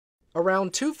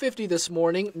Around 2:50 this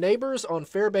morning, neighbors on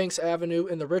Fairbanks Avenue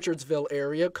in the Richardsville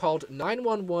area called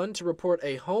 911 to report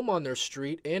a home on their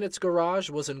street and its garage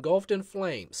was engulfed in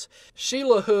flames.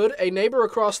 Sheila Hood, a neighbor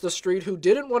across the street who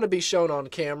didn't want to be shown on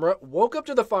camera, woke up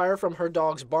to the fire from her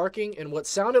dogs barking and what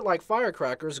sounded like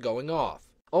firecrackers going off.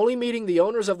 Only meeting the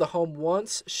owners of the home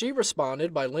once, she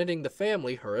responded by lending the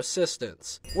family her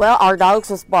assistance. Well, our dogs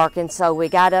was barking, so we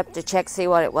got up to check see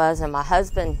what it was, and my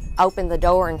husband opened the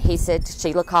door and he said,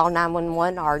 Sheila, call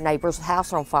 911, our neighbor's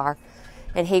house on fire.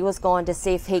 And he was going to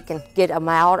see if he can get them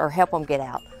out or help them get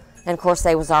out. And of course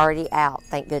they was already out,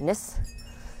 thank goodness.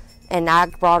 And I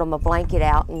brought them a blanket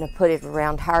out and put it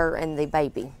around her and the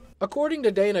baby. According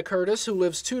to Dana Curtis, who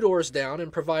lives 2 doors down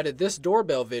and provided this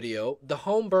doorbell video, the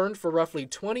home burned for roughly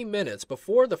 20 minutes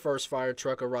before the first fire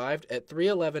truck arrived at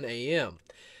 3:11 a.m.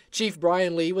 Chief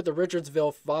Brian Lee with the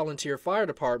Richardsville Volunteer Fire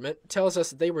Department tells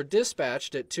us they were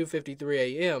dispatched at 2:53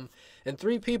 a.m. and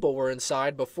 3 people were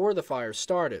inside before the fire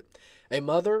started. A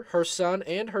mother, her son,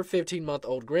 and her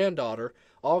 15-month-old granddaughter,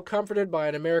 all comforted by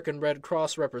an American Red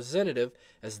Cross representative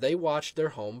as they watched their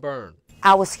home burn.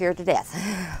 I was scared to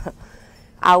death.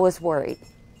 I was worried.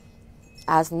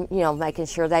 I was, making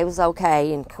sure they was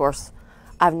okay. And of course,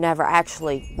 I've never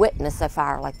actually witnessed a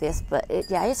fire like this, but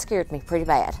it scared me pretty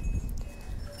bad.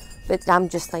 But I'm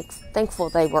just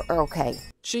thankful they were okay.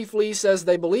 Chief Lee says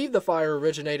they believe the fire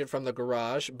originated from the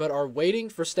garage, but are waiting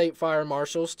for state fire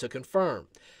marshals to confirm.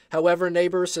 However,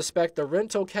 neighbors suspect the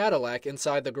rental Cadillac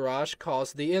inside the garage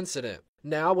caused the incident.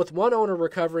 Now, with one owner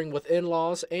recovering with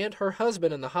in-laws and her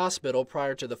husband in the hospital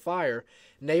prior to the fire,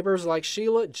 neighbors like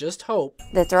Sheila just hope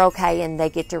that they're okay and they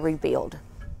get to rebuild.